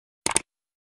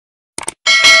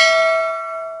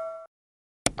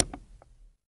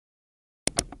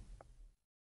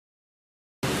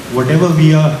whatever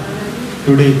we are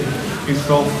today is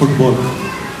from football,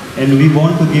 and we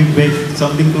want to give back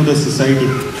something to the society.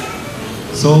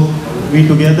 So we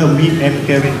together, me and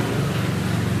Kevin,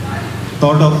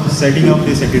 thought of setting up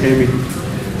this academy,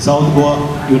 South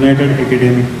Goa United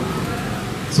Academy,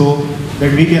 so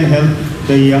that we can help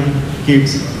the young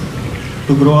kids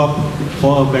to grow up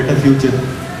for a better future.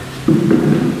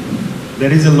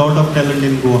 There is a lot of talent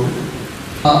in Goa.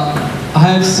 I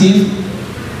have seen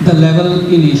the level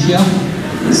in Asia,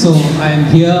 so I am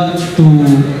here to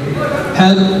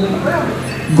help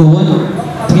Goan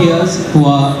players who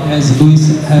are, as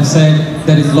Luis have said,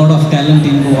 there is a lot of talent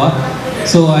in Goa.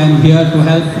 So I am here to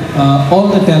help all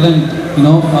the talent,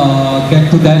 get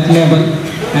to that level,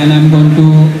 and I'm going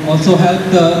to also help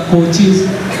the coaches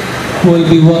who will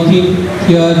be working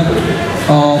here,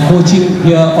 coaching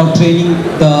here or training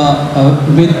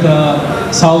with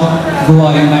South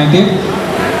Goa United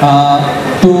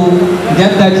to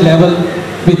get that level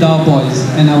with our boys.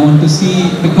 And I want to see,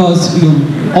 because you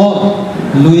all,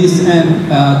 Luis and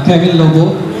Kevin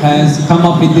Lobo has come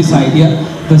up with this idea.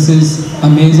 This is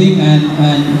amazing,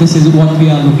 and this is what we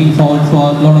are looking forward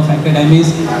for, a lot of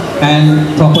academies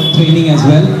and proper training as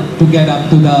well to get up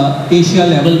to the Asia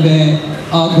level where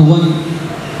our Goan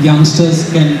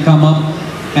youngsters can come up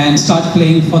and start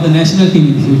playing for the national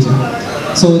team in future.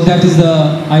 So that is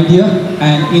the idea,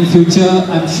 and in future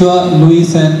I'm sure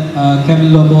Luis and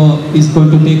Kevin Lobo is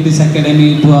going to take this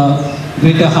academy to a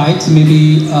greater heights,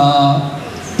 maybe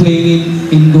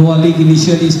playing in Goa League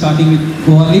initially, starting with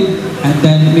Goa League, and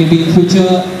then maybe in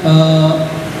future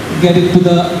get it to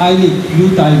the I-League,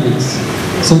 youth I-Leagues.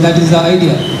 So that is the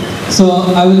idea. So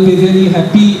I will be really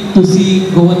happy to see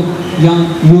Goan young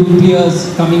youth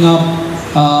players coming up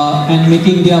and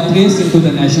making their place into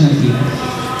the national team.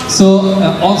 So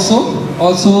also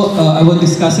I was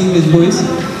discussing with Luis,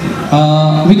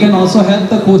 we can also help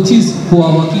the coaches who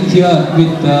are working here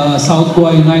with South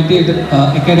Goa United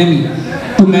Academy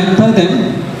to mentor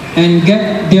them and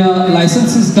get their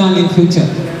licenses done in future.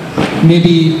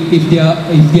 Maybe if they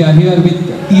are here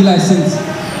with E-license,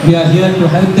 we are here to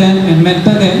help them and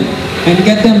mentor them and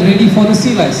get them ready for the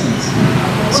C license.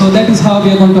 So that is how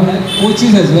we are going to help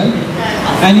coaches as well.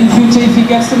 And in future, if he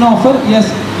gets an offer, yes,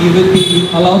 he will be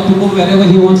allowed to go wherever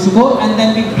he wants to go, and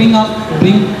then we bring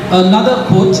another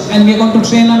coach, and we are going to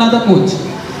train another coach,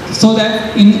 so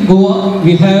that in Goa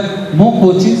we have more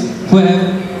coaches who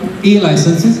have A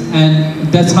licenses, and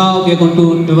that's how we are going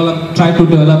to try to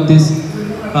develop this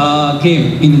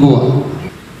game in Goa.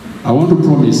 I want to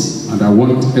promise, and I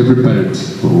want every parent,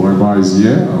 whoever is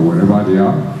here or wherever they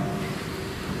are,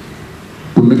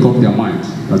 to make up their mind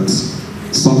that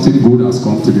something good has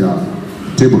come to their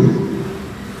table.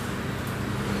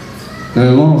 There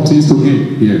are a lot of things to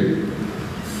gain here.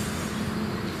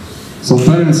 Some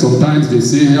parents sometimes they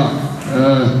say,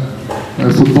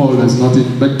 football is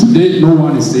nothing, but today no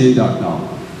one is saying that now.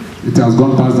 It has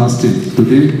gone past that stage.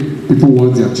 Today people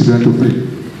want their children to play.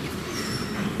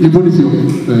 Even if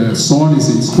your son is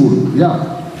in school,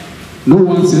 no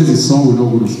one says his son will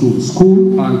not go to school.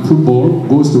 School and football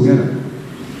goes together.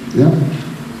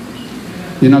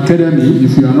 In academy,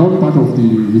 if you are not part of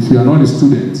if you are not a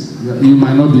student, you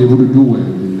might not be able to do well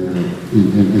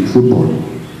in football.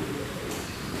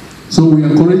 So we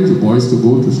encourage the boys to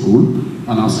go to school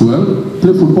and as well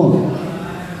play football.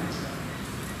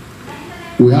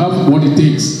 We have what it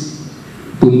takes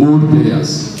to mold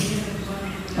players.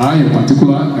 I, in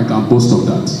particular, I can boast of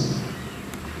that.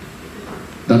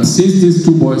 That since these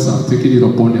two boys have taken it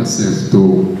upon themselves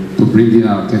to bring in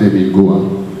our academy in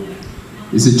Goa,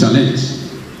 it's a challenge,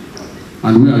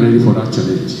 and we are ready for that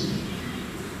challenge.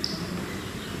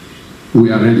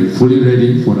 We are ready, fully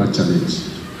ready for that challenge.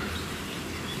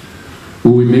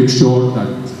 We will make sure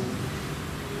that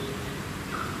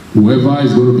whoever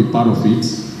is going to be part of it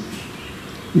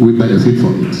will benefit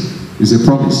from it. It's a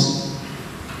promise.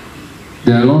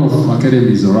 There are a lot of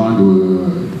academies around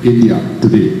India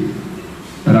today,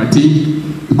 but I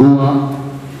think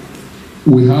Goa,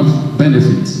 we have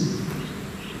benefits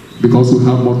because we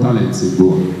have more talents in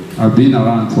Goa. I've been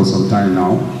around for some time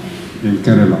now in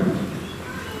Kerala.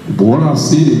 But what I've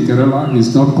seen in Kerala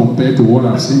is not compared to what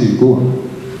I've seen in Goa.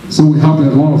 So we have a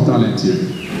lot of talent here.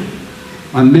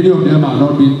 And many of them are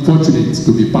not being fortunate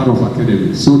to be part of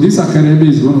academy. So this academy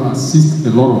is going to assist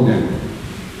a lot of them.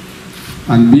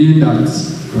 And being that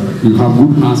you have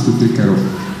good hands to take care of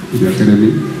the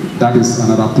academy, that is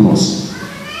another plus.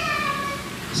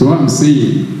 So I'm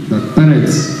saying that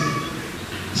parents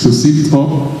should sit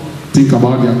up, think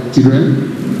about their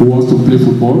children who want to play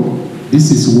football.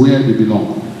 This is where they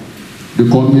belong. They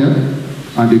come here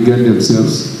and they get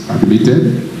themselves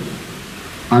admitted.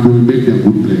 and we make them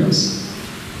good players.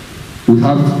 We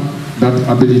have that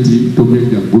ability to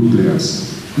make them good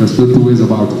players. There's no two ways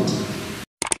about it.